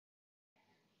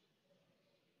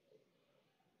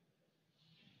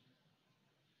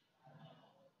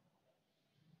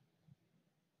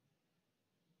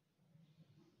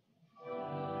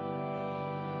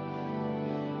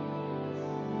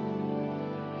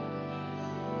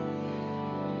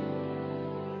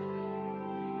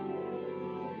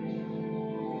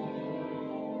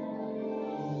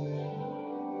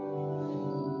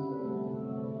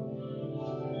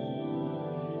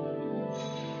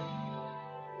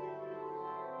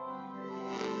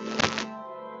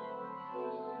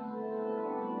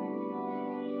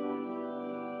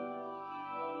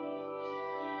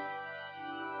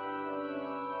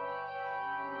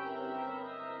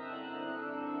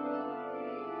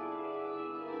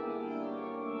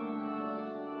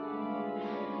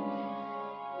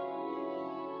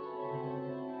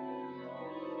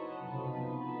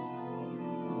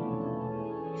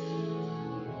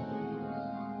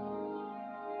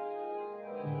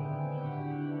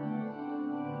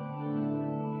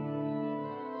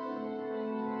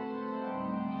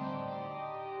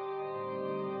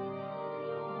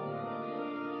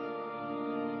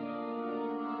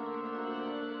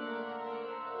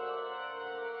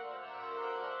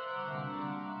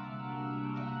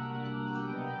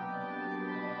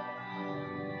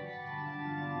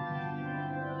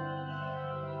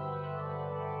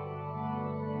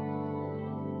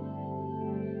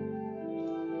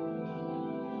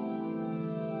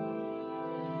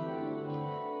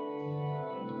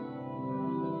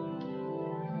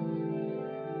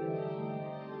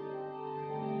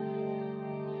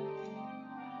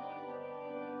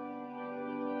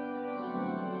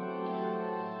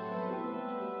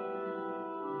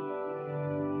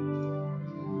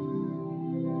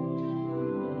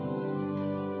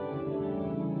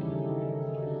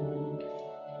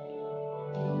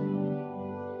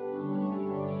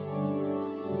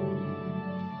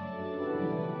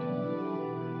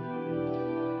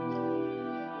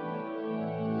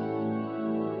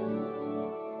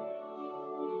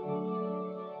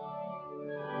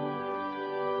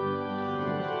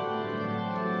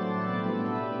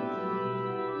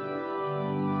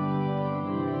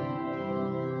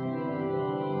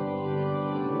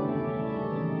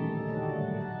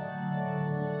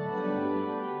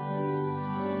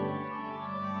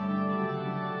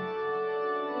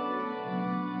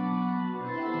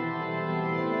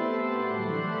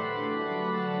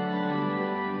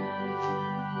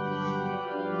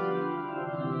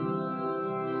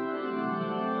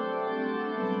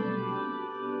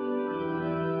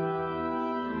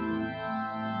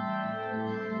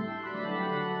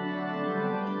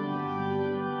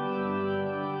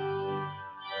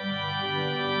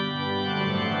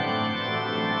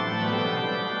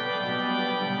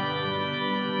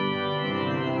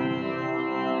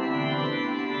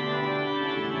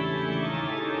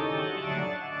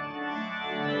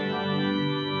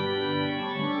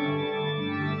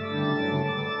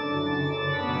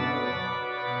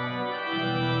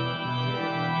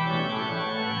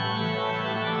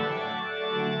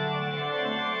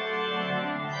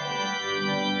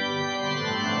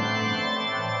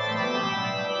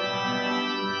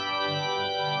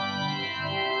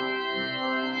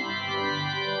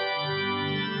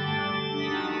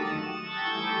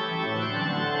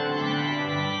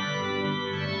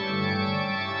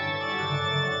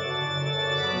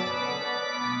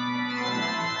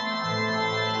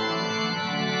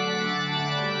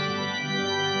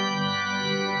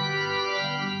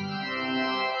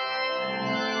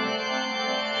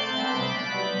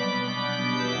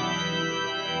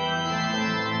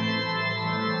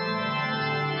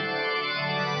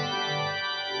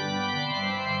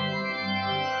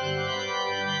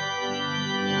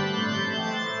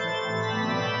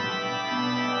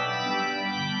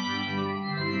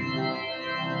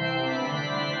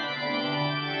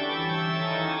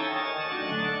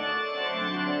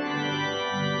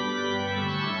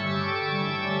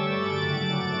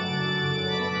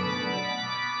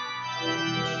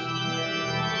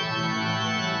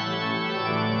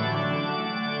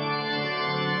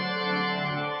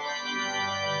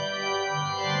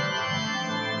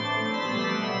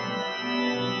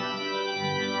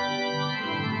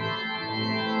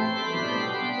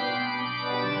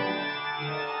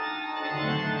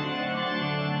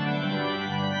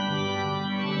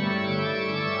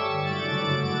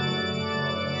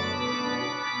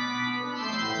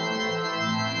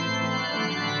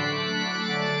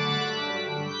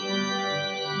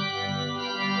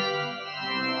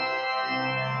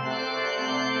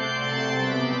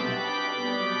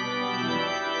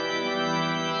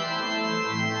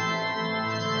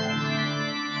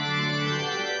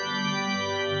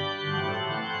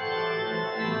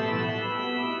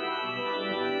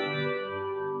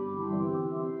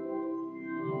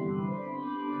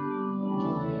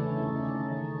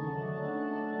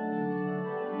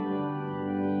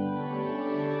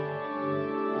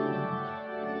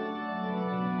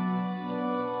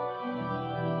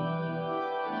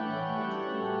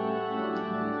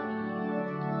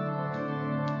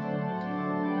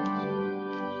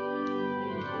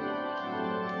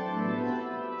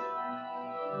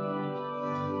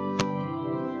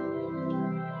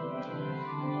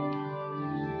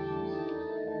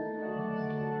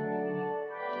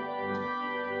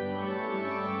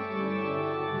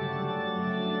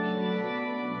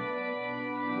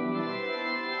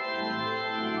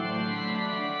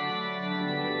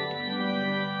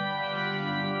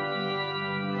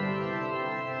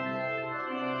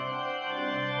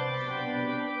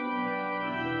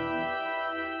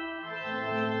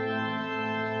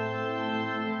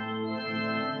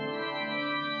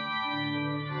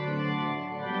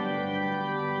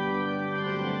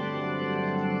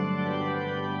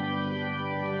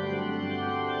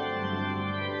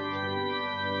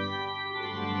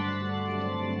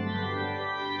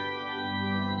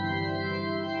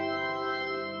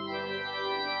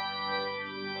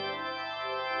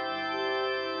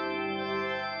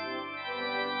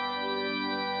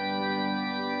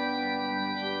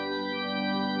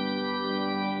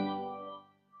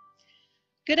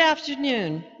Good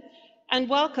afternoon, and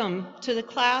welcome to the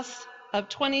Class of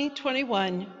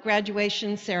 2021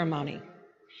 graduation ceremony.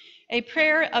 A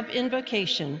prayer of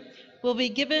invocation will be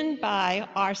given by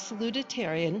our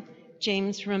salutatorian,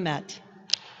 James Ramette.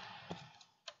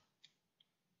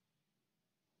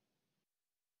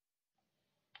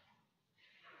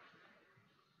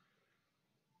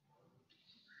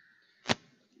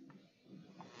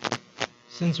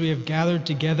 Since we have gathered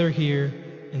together here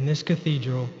in this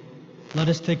cathedral, let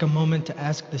us take a moment to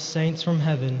ask the saints from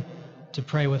heaven to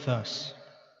pray with us.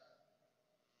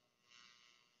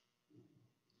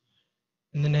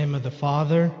 In the name of the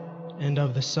Father, and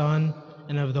of the Son,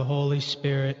 and of the Holy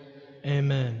Spirit,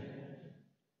 amen.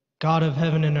 God of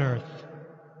heaven and earth,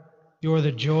 you are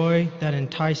the joy that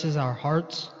entices our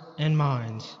hearts and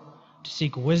minds to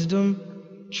seek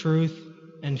wisdom, truth,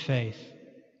 and faith.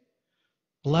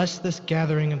 Bless this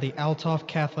gathering of the Althoff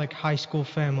Catholic High School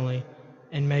family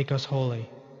and make us holy.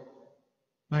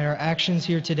 May our actions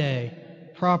here today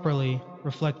properly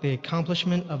reflect the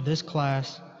accomplishment of this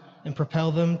class and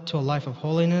propel them to a life of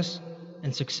holiness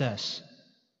and success.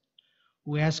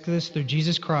 We ask this through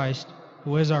Jesus Christ,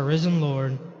 who is our risen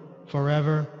Lord,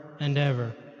 forever and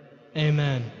ever.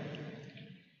 Amen.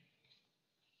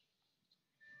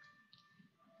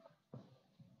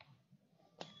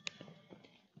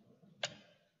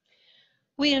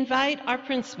 We invite our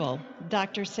principal,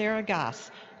 Dr. Sarah Goss,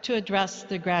 to address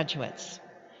the graduates.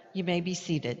 You may be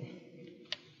seated.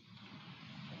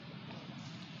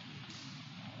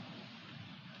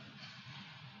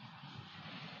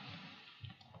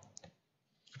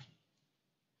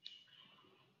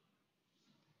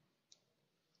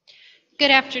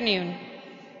 Good afternoon.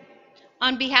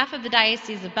 On behalf of the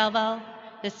Diocese of Belleville,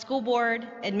 the school board,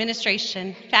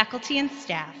 administration, faculty, and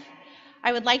staff,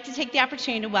 I would like to take the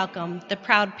opportunity to welcome the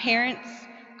proud parents,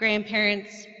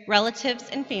 grandparents, relatives,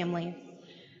 and families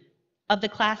of the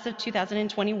class of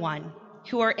 2021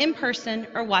 who are in person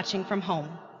or watching from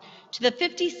home to the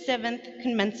 57th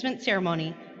commencement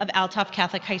ceremony of Althoff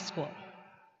Catholic High School.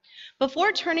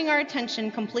 Before turning our attention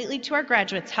completely to our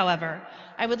graduates, however,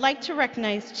 I would like to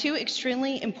recognize two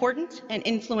extremely important and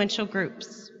influential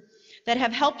groups that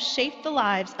have helped shape the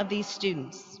lives of these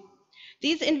students.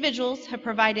 These individuals have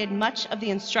provided much of the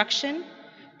instruction,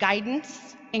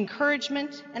 guidance,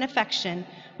 encouragement, and affection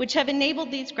which have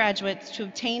enabled these graduates to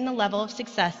obtain the level of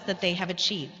success that they have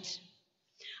achieved.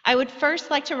 I would first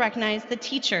like to recognize the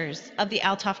teachers of the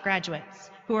Althoff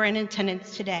graduates who are in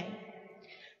attendance today.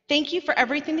 Thank you for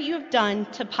everything that you have done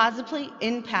to positively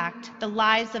impact the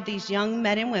lives of these young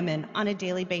men and women on a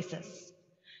daily basis.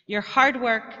 Your hard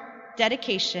work,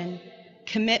 dedication,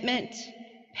 commitment,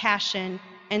 passion,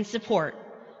 and support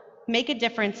make a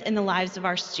difference in the lives of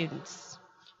our students.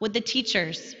 Would the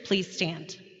teachers please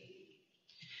stand?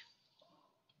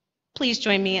 Please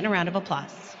join me in a round of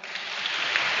applause.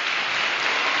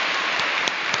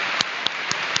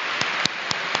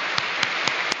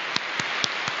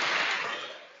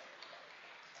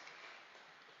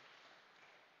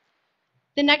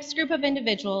 The next group of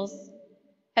individuals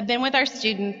have been with our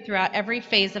students throughout every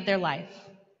phase of their life,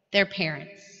 their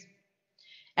parents.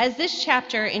 As this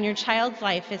chapter in your child's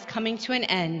life is coming to an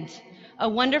end, a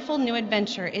wonderful new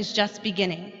adventure is just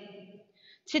beginning.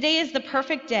 Today is the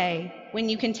perfect day when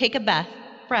you can take a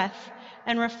breath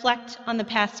and reflect on the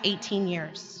past 18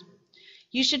 years.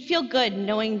 You should feel good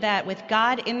knowing that with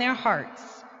God in their hearts,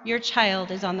 your child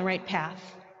is on the right path.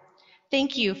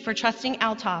 Thank you for trusting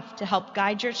Althoff to help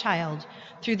guide your child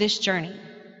through this journey.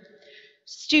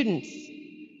 Students,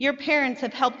 your parents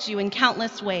have helped you in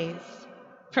countless ways,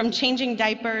 from changing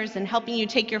diapers and helping you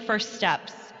take your first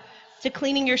steps, to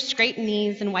cleaning your scraped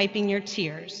knees and wiping your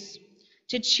tears,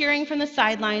 to cheering from the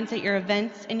sidelines at your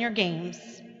events and your games,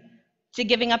 to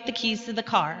giving up the keys to the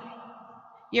car.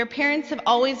 Your parents have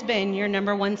always been your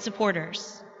 #1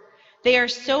 supporters. They are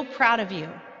so proud of you.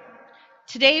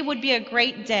 Today would be a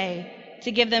great day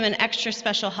to give them an extra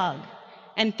special hug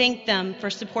and thank them for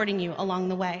supporting you along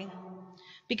the way.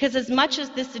 Because as much as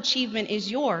this achievement is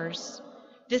yours,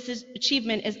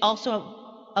 achievement is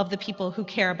also of the people who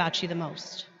care about you the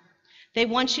most. They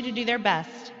want you to do their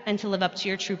best and to live up to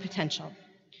your true potential.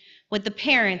 Would the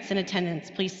parents in attendance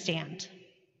please stand?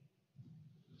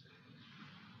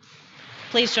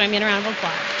 Please join me in a round of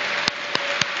applause.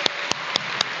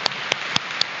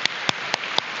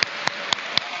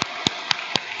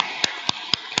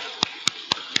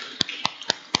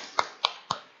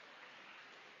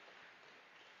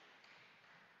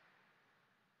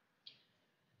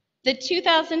 The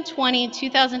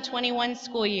 2020-2021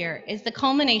 school year is the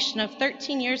culmination of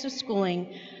 13 years of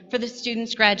schooling for the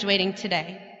students graduating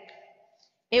today.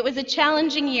 It was a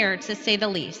challenging year, to say the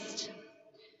least.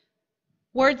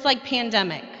 Words like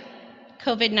pandemic,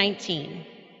 COVID-19,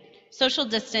 social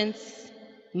distance,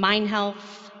 mind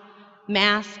health,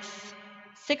 masks,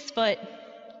 6 foot,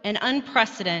 and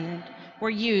unprecedented were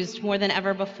used more than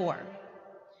ever before.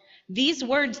 These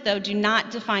words, though, do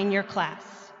not define your class.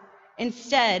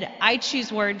 Instead, I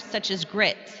choose words such as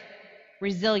grit,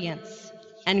 resilience,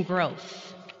 and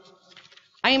growth.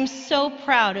 I am so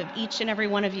proud of each and every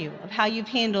one of you, of how you've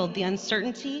handled the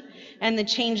uncertainty and the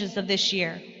changes of this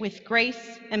year with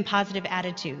grace and positive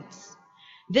attitudes.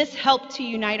 This helped to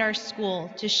unite our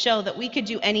school to show that we could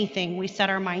do anything we set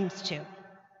our minds to.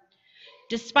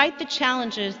 Despite the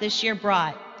challenges this year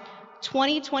brought,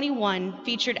 2021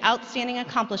 featured outstanding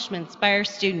accomplishments by our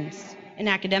students in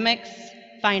academics,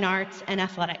 fine arts, and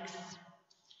athletics.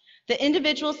 The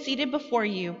individuals seated before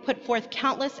you put forth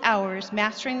countless hours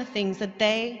mastering the things that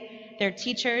they, their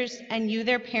teachers, and you,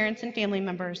 their parents and family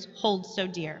members, hold so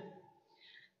dear.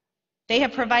 They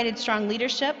have provided strong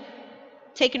leadership,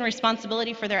 taken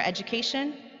responsibility for their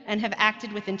education, and have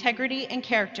acted with integrity and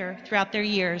character throughout their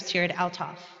years here at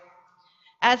Althoff.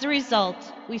 As a result,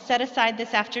 we set aside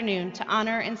this afternoon to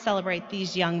honor and celebrate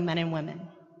these young men and women.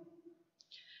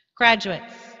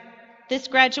 Graduates, this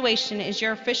graduation is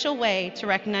your official way to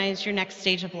recognize your next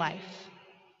stage of life.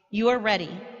 You are ready.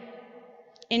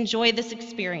 Enjoy this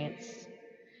experience.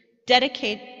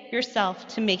 Dedicate yourself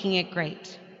to making it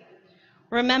great.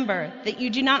 Remember that you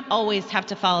do not always have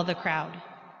to follow the crowd.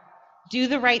 Do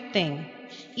the right thing,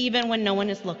 even when no one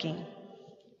is looking.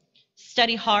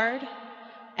 Study hard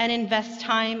and invest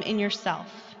time in yourself.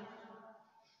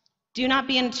 Do not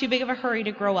be in too big of a hurry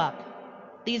to grow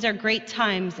up. These are great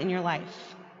times in your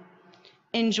life.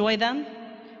 Enjoy them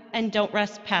and don't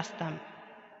rush past them.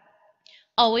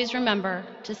 Always remember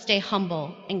to stay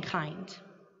humble and kind.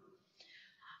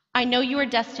 I know you are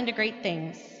destined to great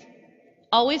things.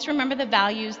 Always remember the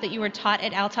values that you were taught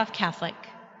at Althoff Catholic.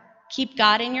 Keep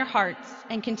God in your hearts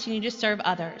and continue to serve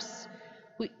others.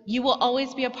 You will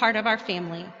always be a part of our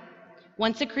family.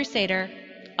 Once a Crusader,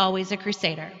 always a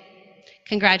Crusader.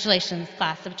 Congratulations,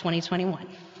 class of 2021.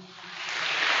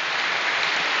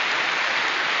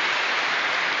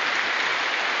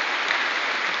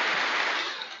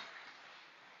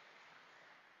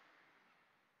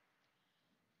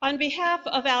 On behalf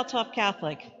of Althoff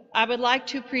Catholic, I would like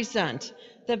to present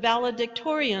the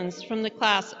valedictorians from the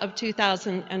class of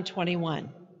 2021.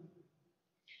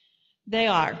 They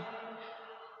are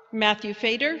Matthew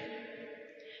Fader.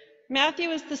 Matthew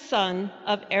is the son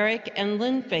of Eric and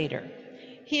Lynn Fader.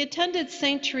 He attended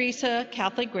St. Teresa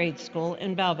Catholic Grade School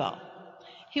in Belleville.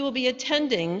 He will be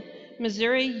attending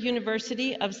Missouri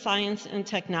University of Science and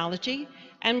Technology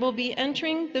and will be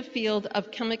entering the field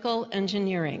of chemical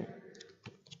engineering.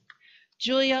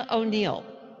 Julia O'Neill.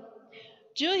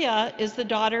 Julia is the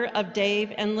daughter of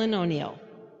Dave and Lynn O'Neill.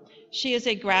 She is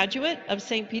a graduate of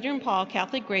St. Peter and Paul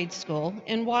Catholic Grade School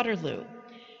in Waterloo.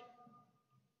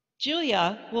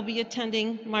 Julia will be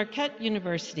attending Marquette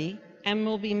University and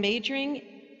will be majoring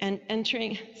in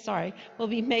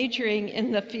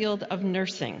the field of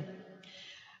nursing.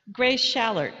 Grace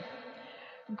Shallert.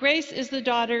 Grace is the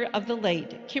daughter of the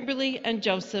late Kimberly and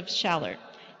Joseph Shallert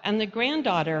and the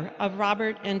granddaughter of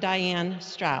Robert and Diane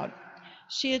Stroud.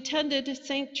 She attended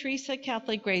St. Teresa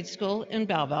Catholic Grade School in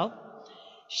Belleville.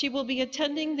 She will be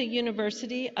attending the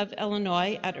University of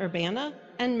Illinois at Urbana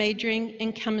and majoring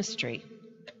in chemistry.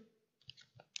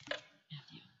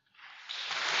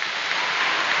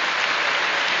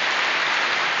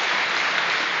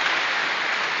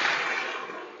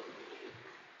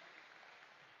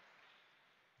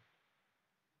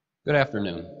 Good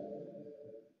afternoon.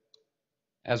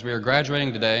 As we are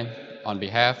graduating today, on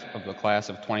behalf of the class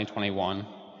of 2021,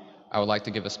 I would like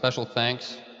to give a special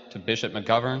thanks to Bishop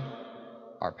McGovern,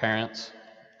 our parents,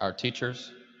 our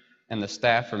teachers, and the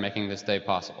staff for making this day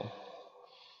possible.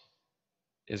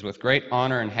 It is with great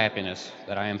honor and happiness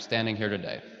that I am standing here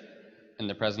today, in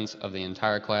the presence of the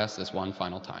entire class this one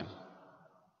final time.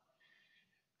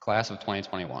 Class of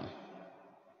 2021.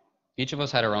 Each of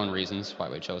us had our own reasons why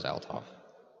we chose Althoff.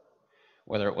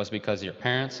 Whether it was because your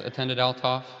parents attended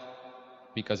Althoff,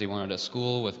 because you wanted a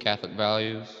school with Catholic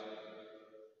values,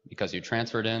 because you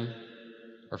transferred in,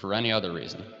 or for any other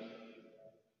reason.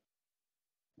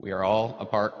 We are all a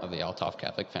part of the Althoff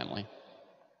Catholic family.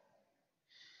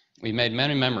 We made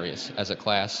many memories as a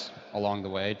class along the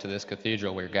way to this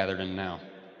cathedral we're gathered in now.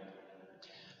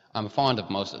 I'm fond of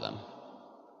most of them.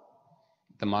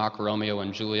 The mock Romeo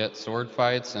and Juliet sword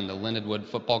fights and the Lindenwood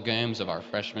football games of our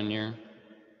freshman year,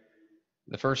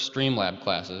 the first Streamlab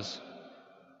classes,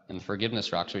 and the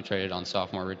forgiveness rocks we traded on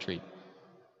sophomore retreat.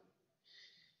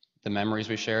 The memories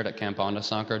we shared at Camp Onda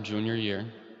Sanka junior year,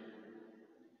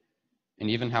 and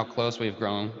even how close we've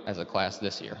grown as a class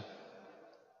this year.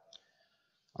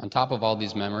 On top of all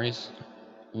these memories,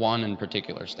 one in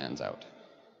particular stands out.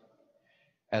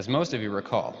 As most of you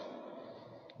recall,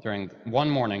 one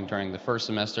morning during the first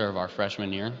semester of our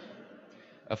freshman year,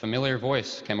 a familiar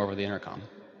voice came over the intercom.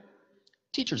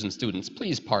 "Teachers and students,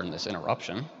 please pardon this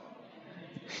interruption.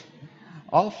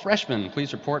 All freshmen,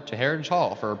 please report to Heritage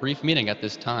Hall for a brief meeting at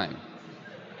this time."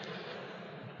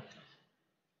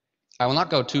 I will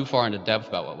not go too far into depth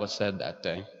about what was said that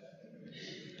day,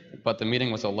 but the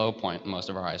meeting was a low point in most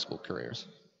of our high school careers.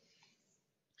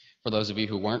 For those of you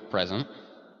who weren't present,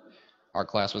 our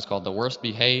class was called the worst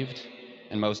behaved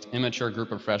and most immature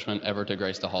group of freshmen ever to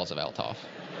grace the halls of Althoff.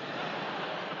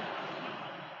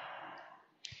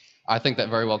 I think that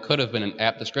very well could have been an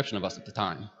apt description of us at the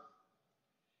time.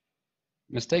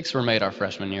 Mistakes were made our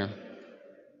freshman year.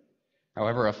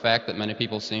 However, a fact that many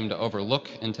people seem to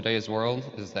overlook in today's world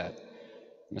is that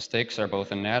mistakes are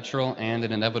both a natural and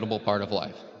an inevitable part of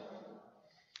life.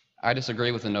 I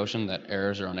disagree with the notion that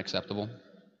errors are unacceptable.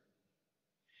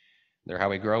 They're how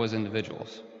we grow as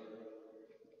individuals.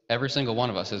 Every single one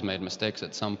of us has made mistakes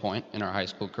at some point in our high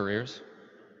school careers.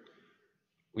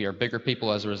 We are bigger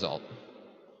people as a result.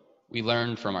 We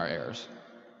learned from our errors.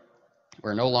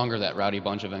 We're no longer that rowdy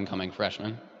bunch of incoming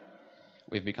freshmen.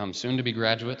 We've become soon-to-be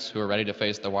graduates who are ready to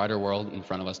face the wider world in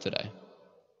front of us today.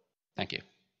 Thank you.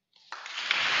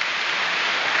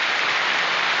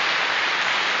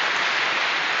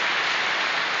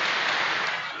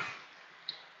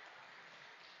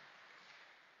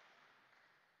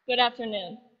 Good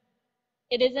afternoon.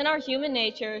 It is in our human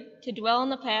nature to dwell on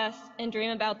the past and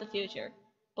dream about the future,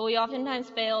 but we oftentimes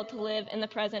fail to live in the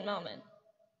present moment.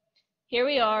 Here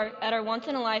we are at our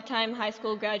once-in-a-lifetime high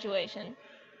school graduation,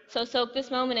 so soak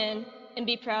this moment in and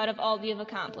be proud of all you've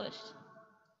accomplished.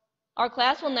 Our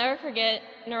class will never forget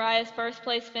Naraya's first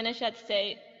place finish at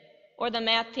state or the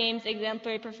math team's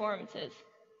exemplary performances,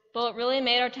 but what really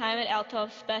made our time at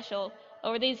Althoff special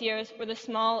over these years were the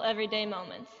small, everyday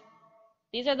moments.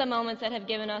 These are the moments that have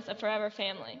given us a forever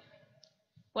family.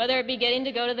 Whether it be getting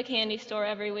to go to the candy store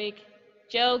every week,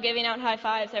 Joe giving out high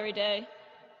fives every day,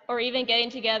 or even getting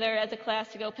together as a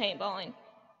class to go paintballing,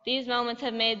 these moments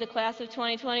have made the class of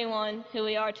 2021 who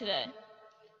we are today.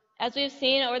 As we've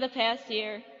seen over the past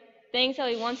year, things that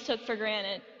we once took for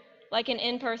granted, like an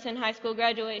in-person high school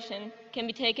graduation, can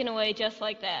be taken away just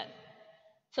like that.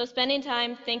 So spending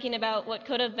time thinking about what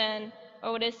could have been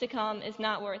or what is to come is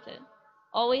not worth it.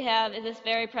 All we have is this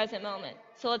very present moment,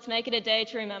 so let's make it a day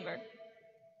to remember.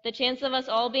 The chances of us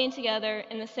all being together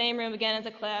in the same room again as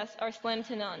a class are slim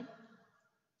to none.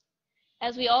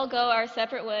 As we all go our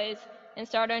separate ways and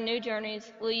start our new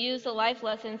journeys, we'll use the life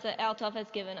lessons that Althoff has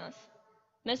given us.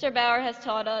 Mr. Bauer has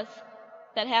taught us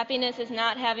that happiness is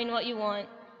not having what you want,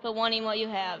 but wanting what you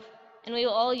have, and we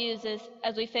will all use this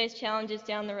as we face challenges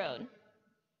down the road.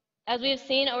 As we have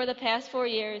seen over the past 4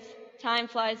 years, time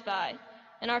flies by,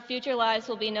 and our future lives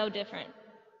will be no different.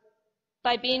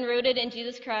 By being rooted in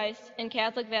Jesus Christ and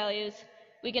Catholic values,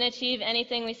 we can achieve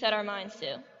anything we set our minds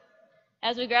to.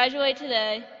 As we graduate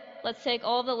today, let's take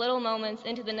all the little moments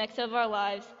into the next of our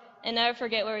lives and never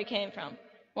forget where we came from.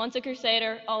 Once a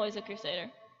Crusader, always a Crusader.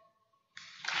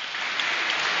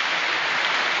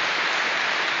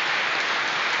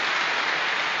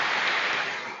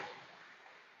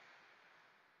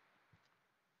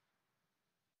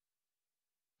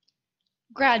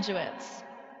 Graduates,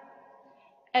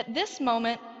 at this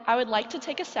moment, I would like to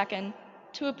take a second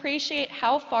to appreciate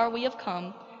how far we have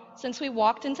come since we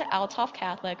walked into Althoff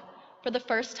Catholic for the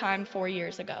first time 4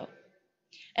 years ago,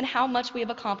 and how much we have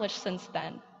accomplished since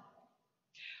then.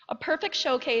 A perfect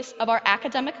showcase of our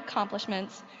academic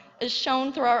accomplishments is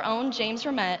shown through our own James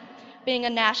Ramette being a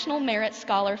National Merit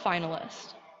Scholar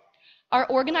finalist. Our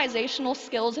organizational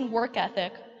skills and work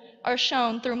ethic are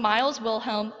shown through Miles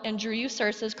Wilhelm and Drew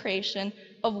Usursa's creation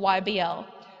of YBL,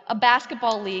 a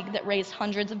basketball league that raised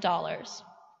hundreds of dollars.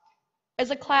 As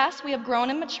a class, we have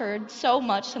grown and matured so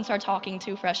much since our Talking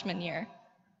To freshman year,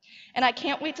 and I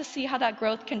can't wait to see how that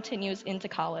growth continues into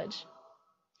college.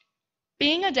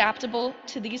 Being adaptable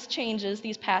to these changes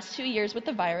these past 2 years with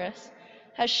the virus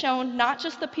has shown not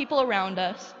just the people around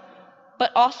us,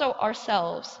 but also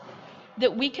ourselves,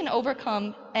 that we can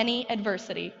overcome any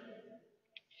adversity.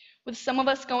 With some of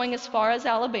us going as far as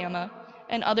Alabama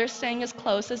and others staying as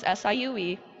close as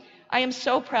SIUE, I am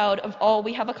so proud of all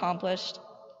we have accomplished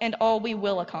and all we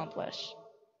will accomplish.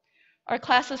 Our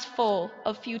class is full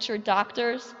of future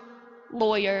doctors,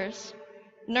 lawyers,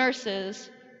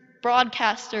 nurses,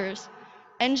 broadcasters,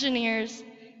 engineers,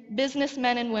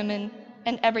 businessmen and women,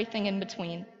 and everything in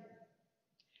between.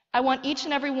 I want each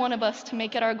and every one of us to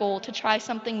make it our goal to try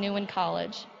something new in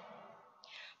college.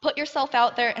 Put yourself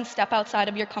out there and step outside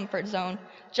of your comfort zone,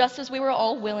 just as we were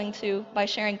all willing to by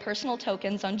sharing personal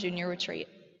tokens on junior retreat.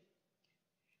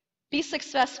 Be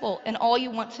successful in all you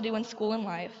want to do in school and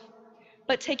life,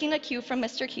 but taking a cue from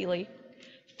Mr. Keeley,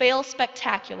 fail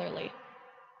spectacularly.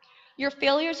 Your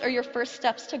failures are your first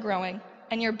steps to growing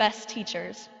and your best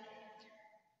teachers.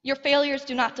 Your failures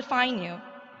do not define you,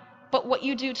 but what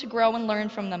you do to grow and learn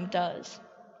from them does.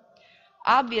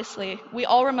 Obviously, we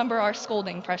all remember our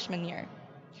scolding freshman year.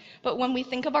 But when we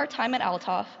think of our time at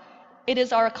Althoff, it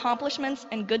is our accomplishments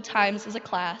and good times as a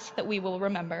class that we will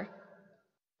remember.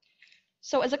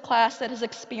 So as a class that has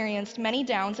experienced many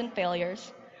downs and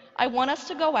failures, I want us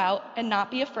to go out and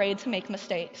not be afraid to make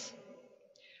mistakes.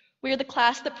 We are the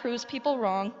class that proves people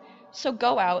wrong, so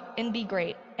go out and be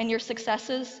great in your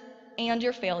successes and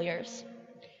your failures.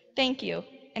 Thank you,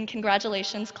 and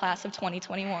congratulations, class of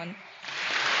 2021.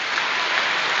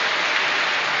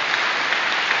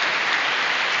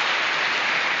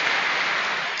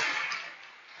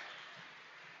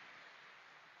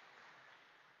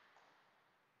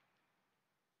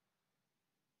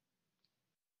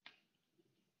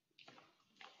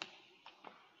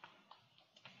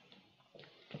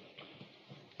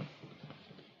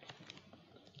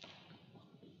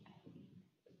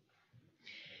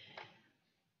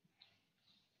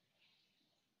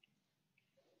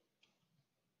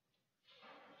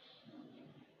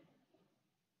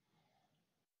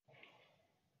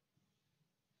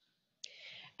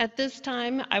 At this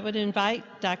time, I would invite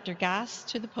Dr. Gass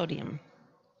to the podium.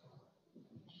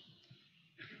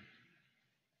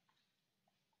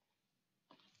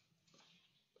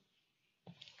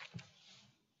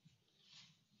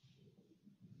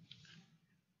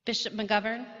 Bishop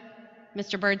McGovern,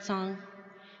 Mr. Birdsong,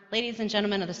 ladies and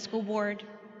gentlemen of the school board,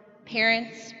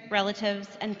 parents, relatives,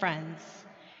 and friends,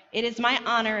 it is my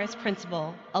honor as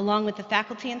principal, along with the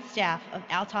faculty and staff of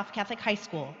Althoff Catholic High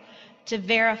School, to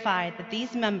verify that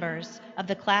these members of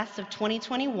the class of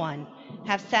 2021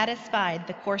 have satisfied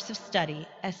the course of study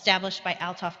established by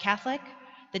Althoff Catholic,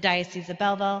 the Diocese of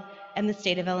Belleville, and the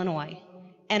state of Illinois,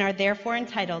 and are therefore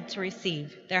entitled to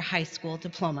receive their high school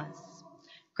diplomas.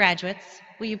 Graduates,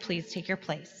 will you please take your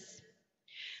place?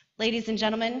 Ladies and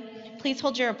gentlemen, please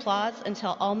hold your applause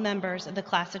until all members of the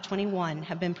class of 21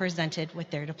 have been presented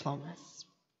with their diplomas.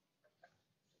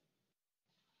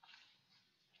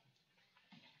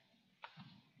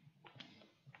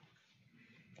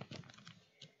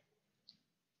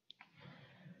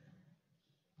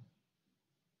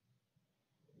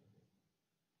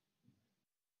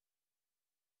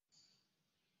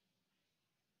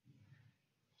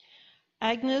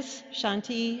 Agnes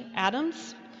Shanti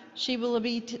Adams. She will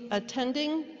be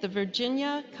attending the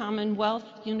Virginia Commonwealth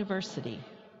University.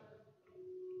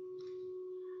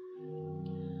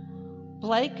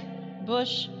 Blake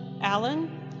Bush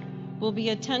Allen will be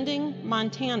attending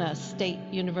Montana State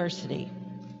University.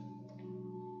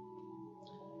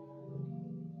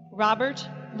 Robert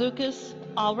Lucas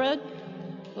Allred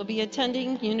will be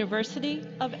attending University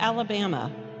of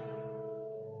Alabama.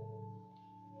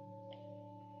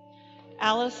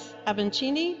 Alice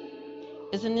Avancini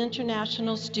is an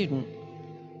international student.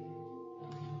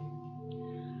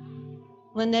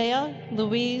 Linnea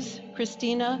Louise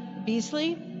Christina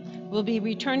Beasley will be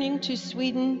returning to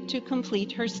Sweden to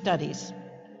complete her studies.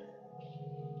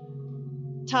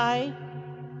 Ty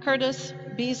Curtis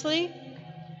Beasley,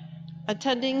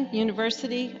 attending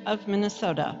University of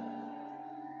Minnesota.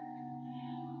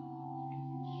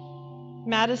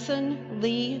 Madison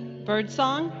Lee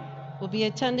Birdsong will be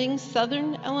attending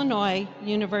Southern Illinois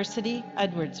University,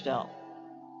 Edwardsville.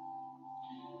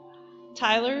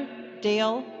 Tyler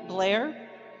Dale Blair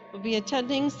will be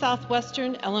attending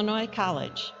Southwestern Illinois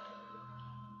College.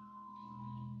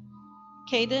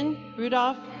 Caden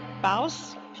Rudolph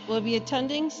Baus will be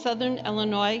attending Southern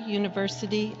Illinois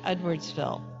University,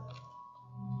 Edwardsville.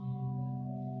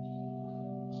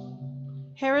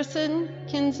 Harrison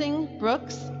Kinsing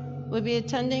Brooks will be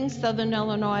attending Southern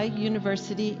Illinois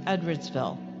University,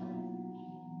 Edwardsville.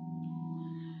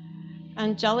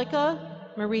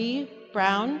 Angelica Marie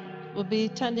Brown will be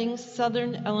attending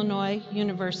Southern Illinois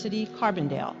University,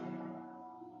 Carbondale.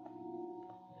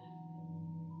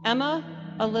 Emma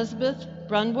Elizabeth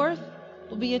Brunworth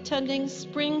will be attending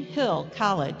Spring Hill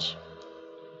College.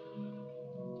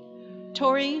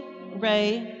 Tori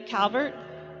Ray Calvert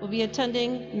will be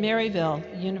attending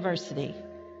Maryville University.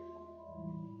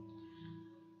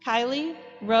 Kylie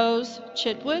Rose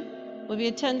Chitwood will be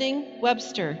attending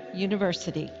Webster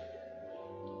University.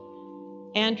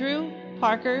 Andrew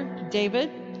Parker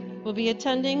David will be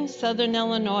attending Southern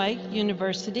Illinois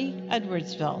University,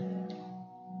 Edwardsville.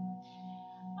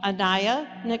 Anaya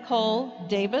Nicole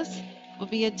Davis will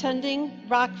be attending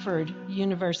Rockford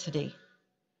University.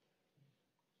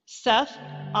 Seth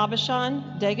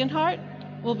Abishan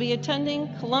Degenhart will be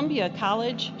attending Columbia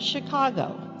College,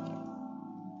 Chicago.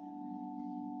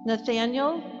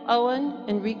 Nathaniel Owen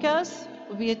Enriquez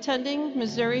will be attending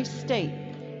Missouri State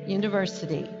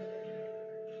University.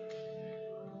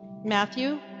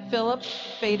 Matthew Philip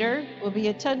Fader will be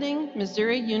attending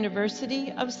Missouri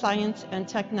University of Science and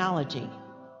Technology.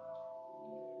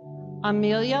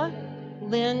 Amelia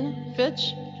Lynn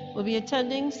Fitch will be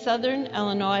attending Southern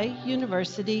Illinois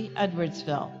University,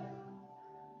 Edwardsville.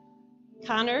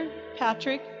 Connor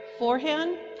Patrick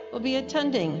Forhan will be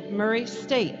attending Murray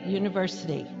State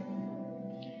University.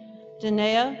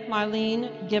 Danae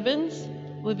Marlene Gibbons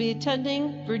will be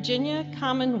attending Virginia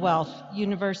Commonwealth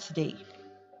University.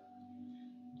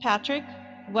 Patrick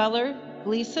Weller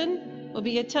Gleason will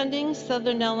be attending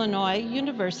Southern Illinois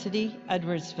University,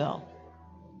 Edwardsville.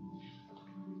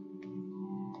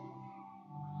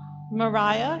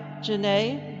 Mariah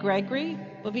Janae Gregory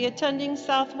will be attending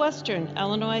Southwestern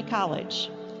Illinois College.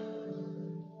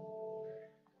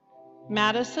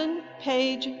 Madison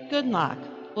Paige Goodlock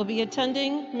will be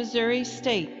attending Missouri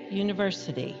State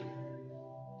University.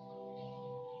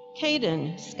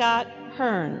 Caden Scott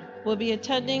Hearn will be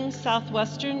attending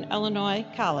Southwestern Illinois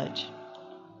College.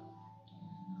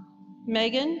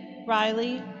 Megan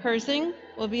Riley Herzing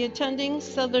will be attending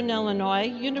Southern Illinois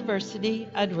University,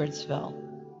 Edwardsville.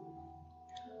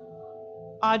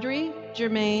 Audrey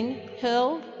Germaine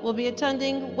Hill will be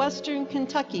attending Western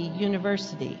Kentucky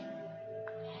University.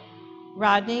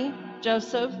 Rodney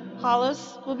Joseph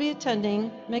Hollis will be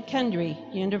attending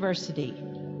McKendree University.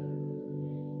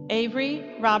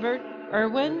 Avery Robert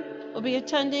Irwin will be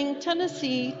attending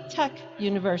Tennessee Tech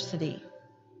University.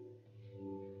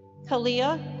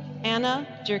 Kalia Anna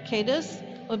Jerkadis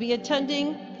will be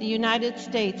attending the United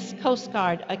States Coast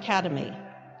Guard Academy.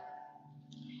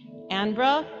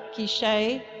 Ambra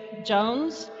Kishay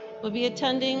Jones will be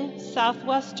attending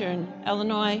Southwestern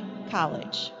Illinois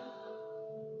College.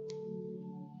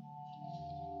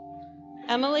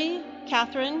 Emily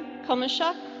Catherine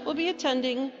Komishuk will be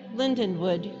attending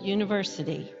Lindenwood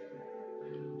University.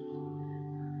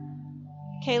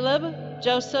 Caleb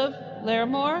Joseph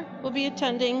Larimore will be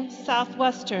attending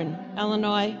Southwestern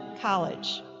Illinois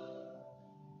College.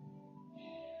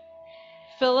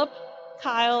 Philip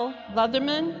Kyle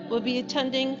Leatherman will be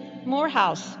attending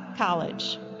Morehouse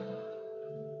College.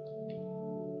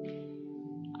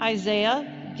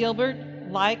 Isaiah Gilbert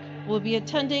Like will be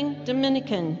attending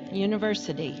Dominican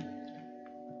University.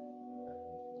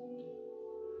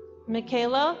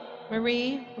 Michaela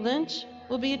Marie Lynch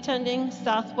will be attending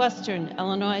Southwestern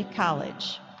Illinois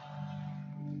College.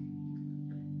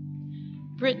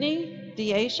 Brittany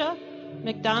Deasia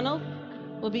McDonald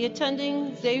will be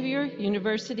attending Xavier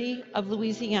University of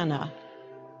Louisiana.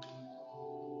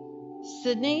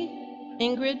 Sydney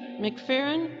Ingrid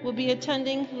McFerrin will be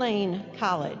attending Lane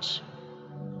College.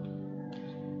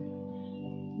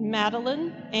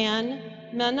 Madeline Ann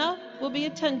Mena will be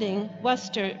attending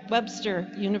Webster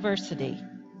University.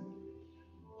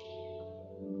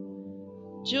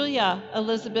 Julia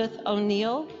Elizabeth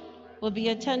O'Neill will be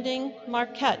attending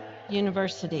Marquette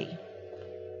University.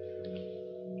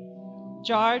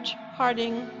 George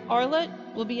Harding Orlett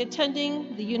will be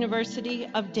attending the University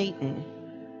of Dayton.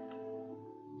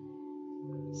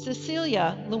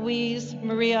 Cecilia Louise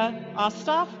Maria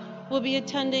Osthoff will be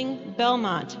attending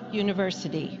Belmont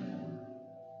University.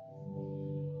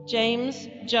 James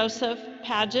Joseph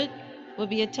Paget will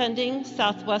be attending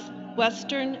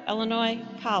Southwestern Illinois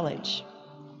College.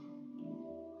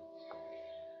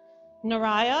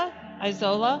 Naraya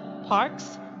Isola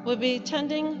Parks will be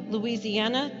attending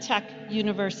Louisiana Tech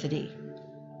University.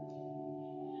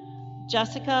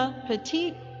 Jessica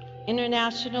Petit,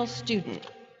 international student.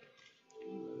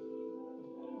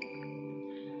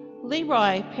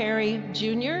 Leroy Perry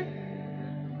Jr.,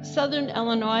 Southern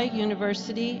Illinois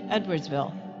University,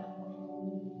 Edwardsville.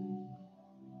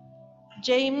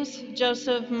 James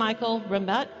Joseph Michael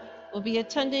Ramette will be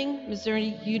attending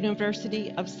Missouri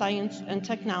University of Science and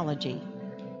Technology.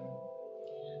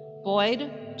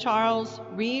 Boyd Charles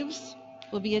Reeves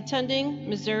will be attending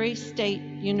Missouri State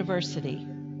University.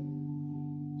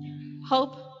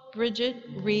 Hope Bridget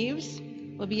Reeves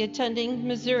will be attending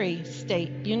Missouri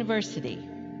State University.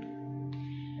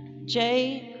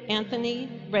 J. Anthony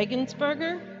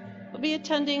Regensberger will be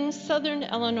attending Southern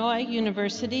Illinois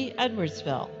University,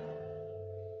 Edwardsville.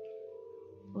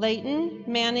 Leighton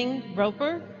Manning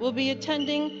Roper will be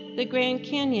attending the Grand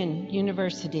Canyon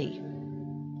University.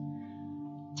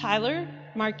 Tyler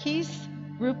Marquise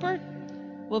Rupert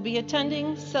will be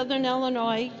attending Southern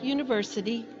Illinois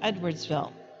University,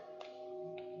 Edwardsville.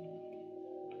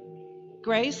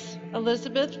 Grace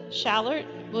Elizabeth Schallert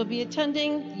will be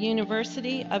attending the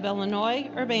University of Illinois,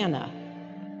 Urbana.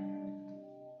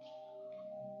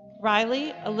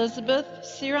 Riley Elizabeth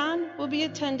Ciron will be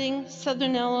attending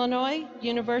Southern Illinois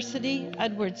University,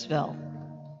 Edwardsville.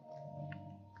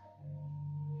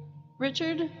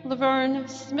 Richard Laverne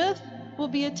Smith will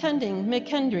be attending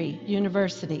McKendree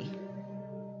University.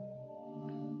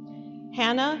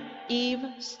 Hannah Eve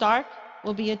Stark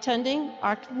will be attending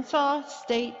Arkansas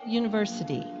State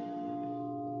University.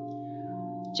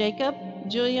 Jacob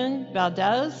Julian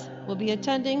Valdez will be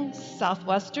attending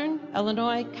Southwestern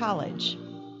Illinois College.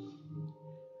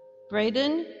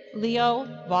 Braden Leo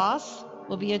Voss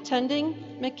will be attending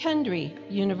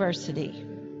McKendree University.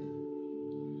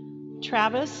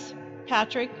 Travis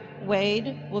Patrick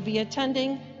Wade will be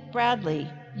attending Bradley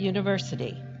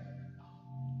University.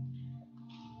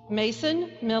 Mason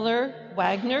Miller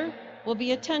Wagner will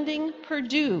be attending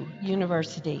Purdue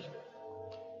University.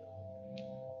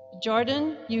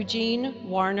 Jordan Eugene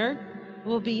Warner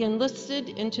will be enlisted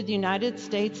into the United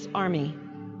States Army.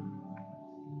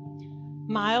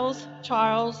 Miles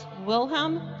Charles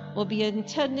Wilhelm will be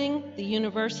attending the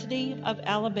University of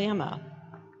Alabama.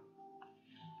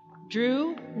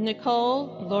 Drew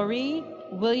Nicole Laurie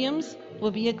Williams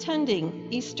will be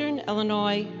attending Eastern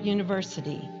Illinois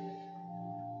University.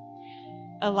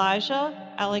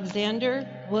 Elijah Alexander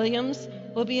Williams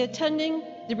will be attending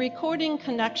the Recording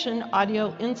Connection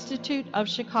Audio Institute of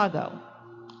Chicago.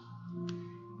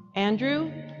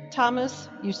 Andrew Thomas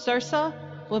Usursa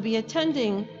will be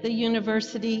attending the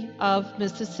University of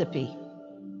Mississippi.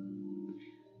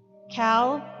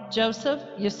 Cal Joseph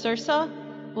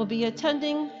Usursa will be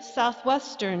attending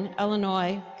Southwestern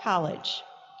Illinois College.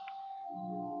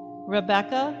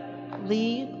 Rebecca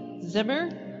Lee Zimmer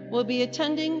will be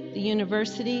attending the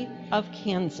University of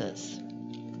Kansas.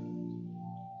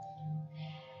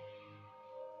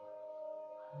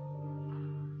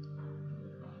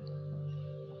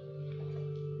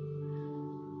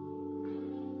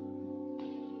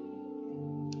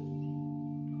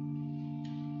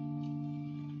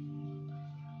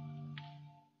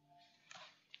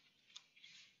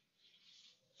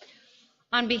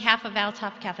 On behalf of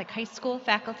Althoff Catholic High School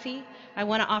faculty, I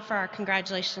want to offer our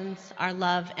congratulations, our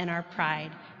love, and our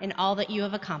pride in all that you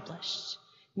have accomplished.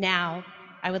 Now,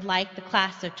 I would like the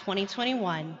class of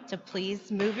 2021 to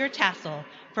please move your tassel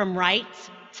from right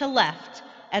to left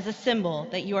as a symbol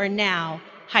that you are now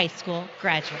high school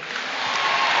graduates.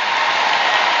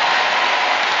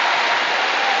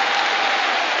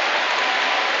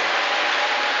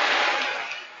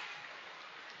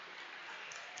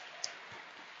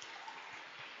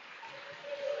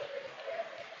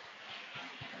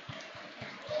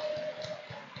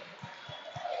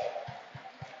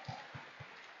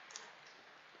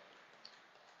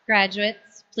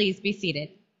 Graduates, please be seated.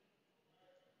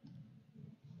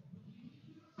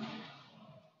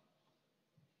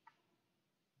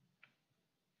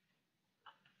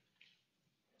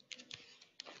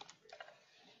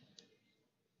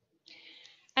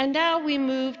 And now we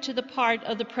move to the part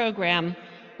of the program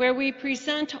where we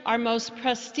present our most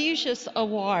prestigious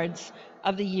awards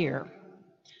of the year.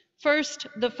 First,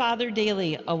 the Father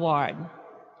Daly Award.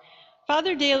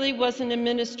 Father Daly was an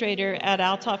administrator at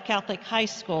Althoff Catholic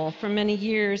High School for many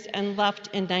years and left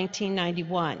in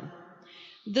 1991.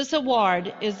 This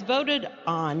award is voted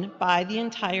on by the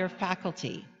entire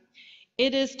faculty.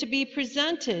 It is to be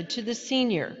presented to the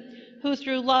senior who,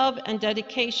 through love and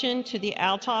dedication to the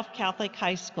Althoff Catholic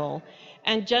High School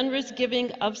and generous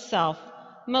giving of self,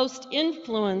 most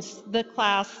influenced the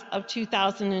class of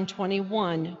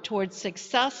 2021 towards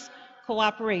success,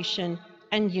 cooperation,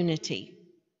 and unity.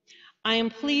 I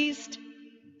am pleased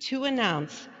to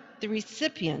announce the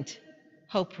recipient,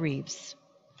 Hope Reeves.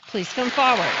 Please come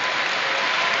forward.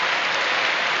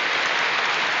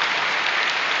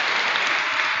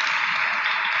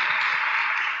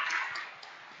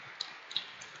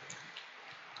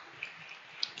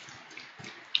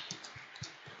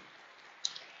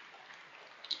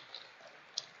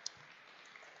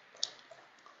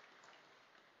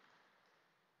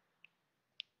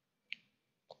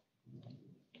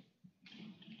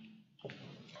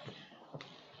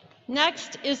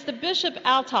 Next is the Bishop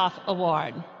Althoff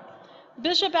Award.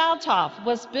 Bishop Althoff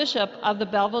was Bishop of the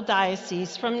Belleville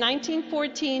Diocese from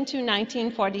 1914 to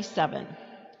 1947.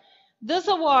 This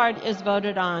award is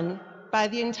voted on by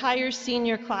the entire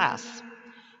senior class.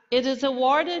 It is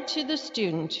awarded to the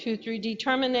student who, through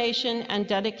determination and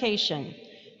dedication,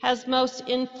 has most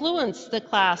influenced the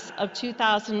class of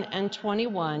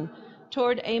 2021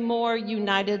 toward a more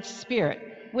united spirit,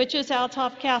 which is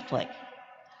Althoff Catholic.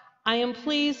 I am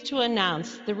pleased to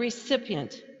announce the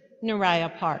recipient,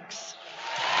 Nariah Parks.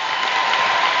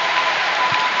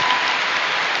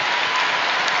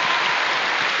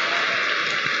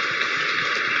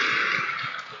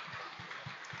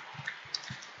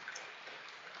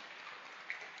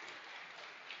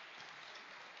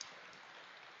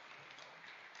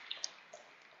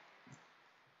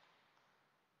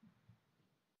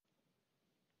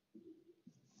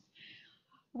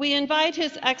 We invite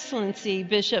His Excellency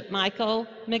Bishop Michael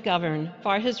McGovern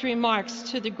for his remarks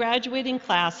to the graduating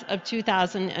class of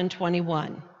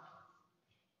 2021.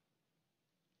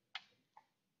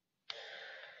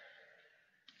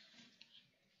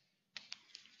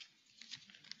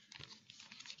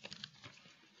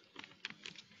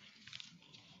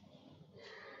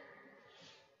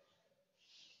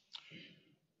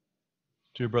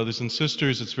 Dear brothers and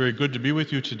sisters, it's very good to be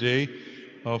with you today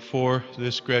for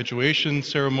this graduation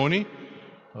ceremony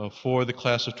for the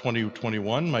class of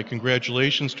 2021. My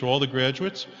congratulations to all the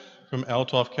graduates from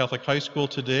Althoff Catholic High School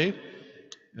today.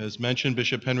 As mentioned,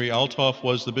 Bishop Henry Althoff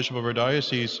was the bishop of our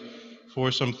diocese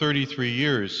for some 33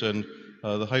 years, and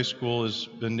the high school has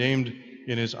been named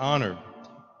in his honor.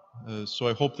 So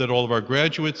I hope that all of our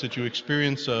graduates, that you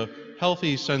experience a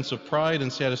healthy sense of pride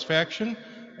and satisfaction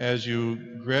as you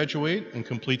graduate and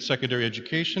complete secondary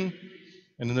education.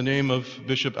 And in the name of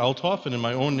Bishop Althoff and in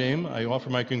my own name, I offer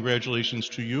my congratulations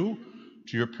to you,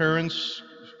 to your parents,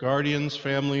 guardians,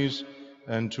 families,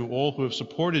 and to all who have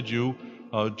supported you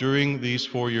during these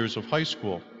 4 years of high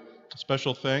school.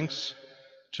 Special thanks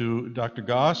to Dr.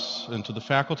 Goss and to the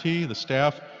faculty, the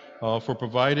staff, for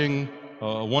providing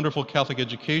a wonderful Catholic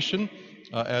education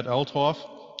at Althoff,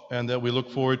 and that we look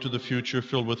forward to the future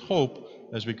filled with hope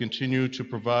as we continue to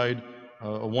provide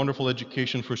a wonderful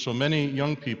education for so many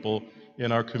young people in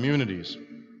our communities.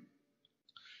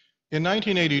 In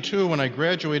 1982, when I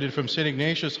graduated from St.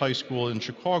 Ignatius High School in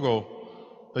Chicago,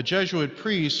 a Jesuit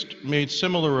priest made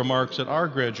similar remarks at our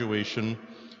graduation.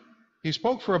 He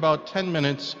spoke for about 10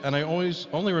 minutes, and I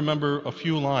only remember a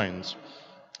few lines.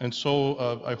 And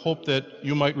so I hope that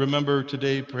you might remember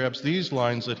today perhaps these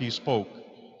lines that he spoke.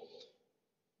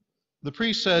 The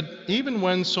priest said, "Even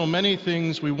when so many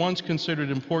things we once considered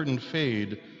important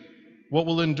fade, what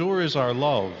will endure is our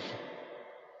love.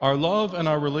 Our love and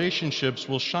our relationships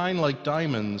will shine like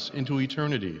diamonds into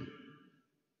eternity."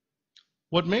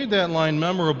 What made that line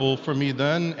memorable for me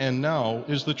then and now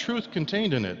is the truth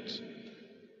contained in it.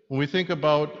 When we think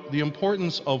about the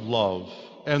importance of love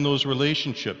and those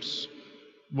relationships,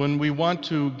 when we want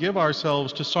to give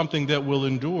ourselves to something that will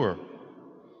endure.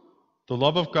 The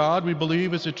love of God, we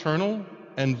believe, is eternal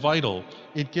and vital.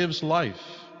 It gives life.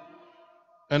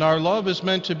 And our love is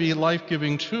meant to be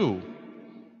life-giving too.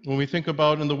 When we think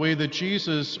about in the way that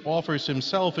Jesus offers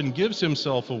himself and gives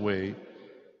himself away,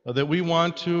 that we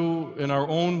want to, in our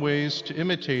own ways, to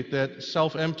imitate that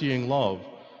self-emptying love,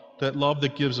 that love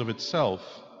that gives of itself.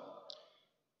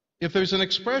 If there's an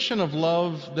expression of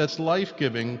love that's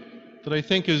life-giving that I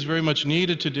think is very much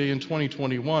needed today in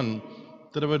 2021,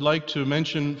 that I would like to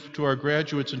mention to our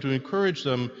graduates and to encourage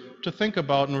them to think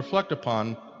about and reflect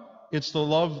upon, it's the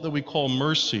love that we call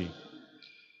mercy.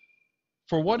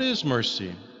 For what is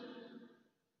mercy?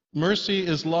 Mercy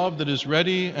is love that is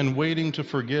ready and waiting to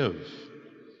forgive.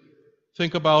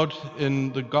 Think about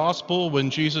in the gospel when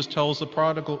Jesus tells the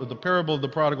parable of the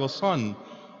prodigal son,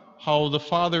 how the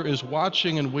father is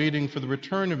watching and waiting for the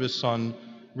return of his son,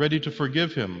 ready to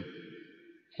forgive him.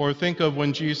 Or think of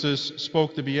when Jesus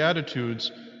spoke the Beatitudes,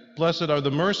 "Blessed are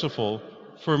the merciful,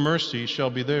 for mercy shall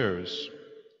be theirs."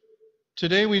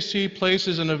 Today we see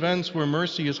places and events where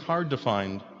mercy is hard to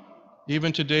find.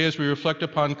 Even today as we reflect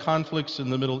upon conflicts in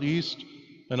the Middle East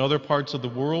and other parts of the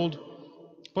world,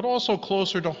 but also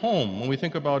closer to home when we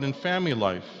think about in family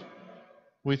life.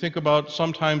 We think about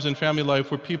sometimes in family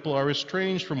life where people are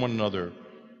estranged from one another.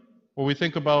 Or we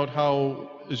think about how,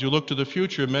 as you look to the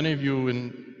future, many of you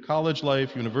in college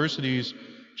life, universities,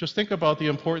 just think about the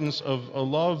importance of a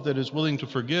love that is willing to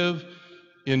forgive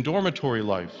in dormitory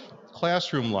life,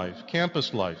 classroom life,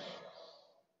 campus life.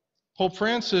 Pope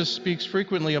Francis speaks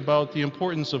frequently about the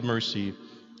importance of mercy,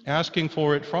 asking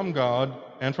for it from God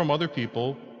and from other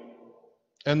people,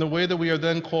 and the way that we are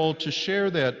then called to share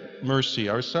that mercy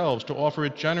ourselves, to offer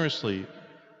it generously,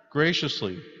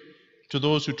 graciously to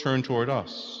those who turn toward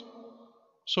us.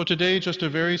 So today, just a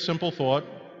very simple thought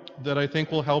that I think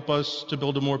will help us to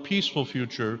build a more peaceful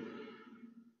future.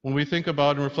 When we think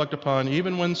about and reflect upon,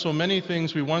 even when so many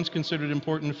things we once considered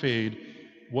important fade,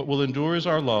 what will endure is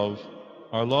our love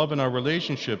and our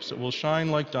relationships that will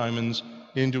shine like diamonds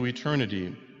into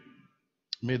eternity.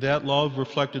 May that love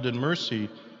reflected in mercy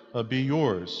be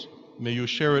yours. May you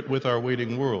share it with our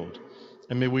waiting world.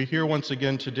 And may we hear once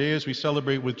again today, as we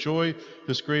celebrate with joy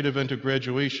this great event of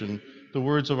graduation, the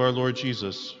words of our Lord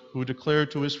Jesus, who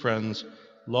declared to his friends,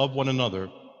 "Love one another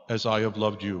as I have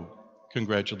loved you."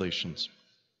 Congratulations.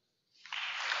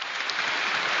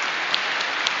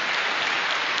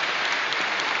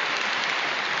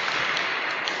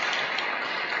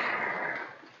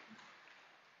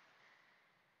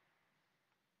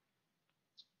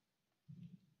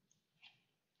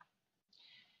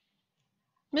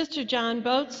 Mr. John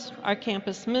Boats, our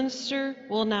campus minister,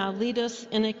 will now lead us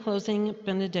in a closing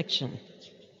benediction.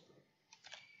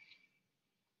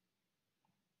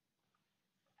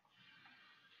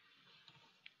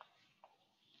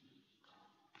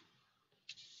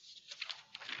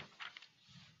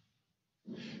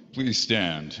 Please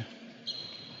stand.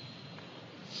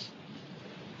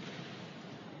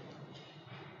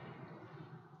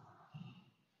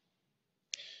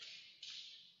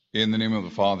 In the name of the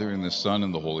Father, and the Son,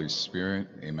 and the Holy Spirit,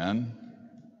 amen.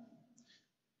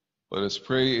 Let us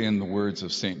pray in the words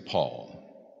of St. Paul.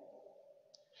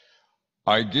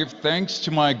 I give thanks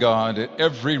to my God at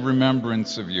every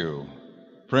remembrance of you,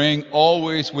 praying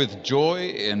always with joy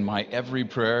in my every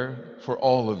prayer for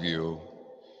all of you,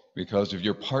 because of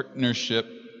your partnership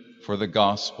for the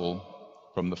gospel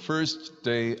from the first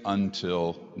day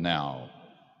until now.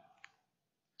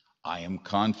 I am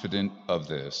confident of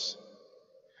this,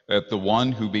 that the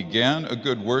one who began a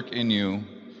good work in you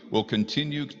will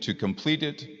continue to complete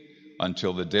it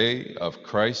until the day of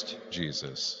Christ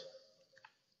Jesus.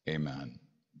 Amen.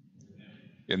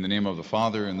 In the name of the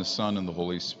Father, and the Son, and the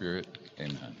Holy Spirit,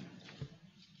 amen.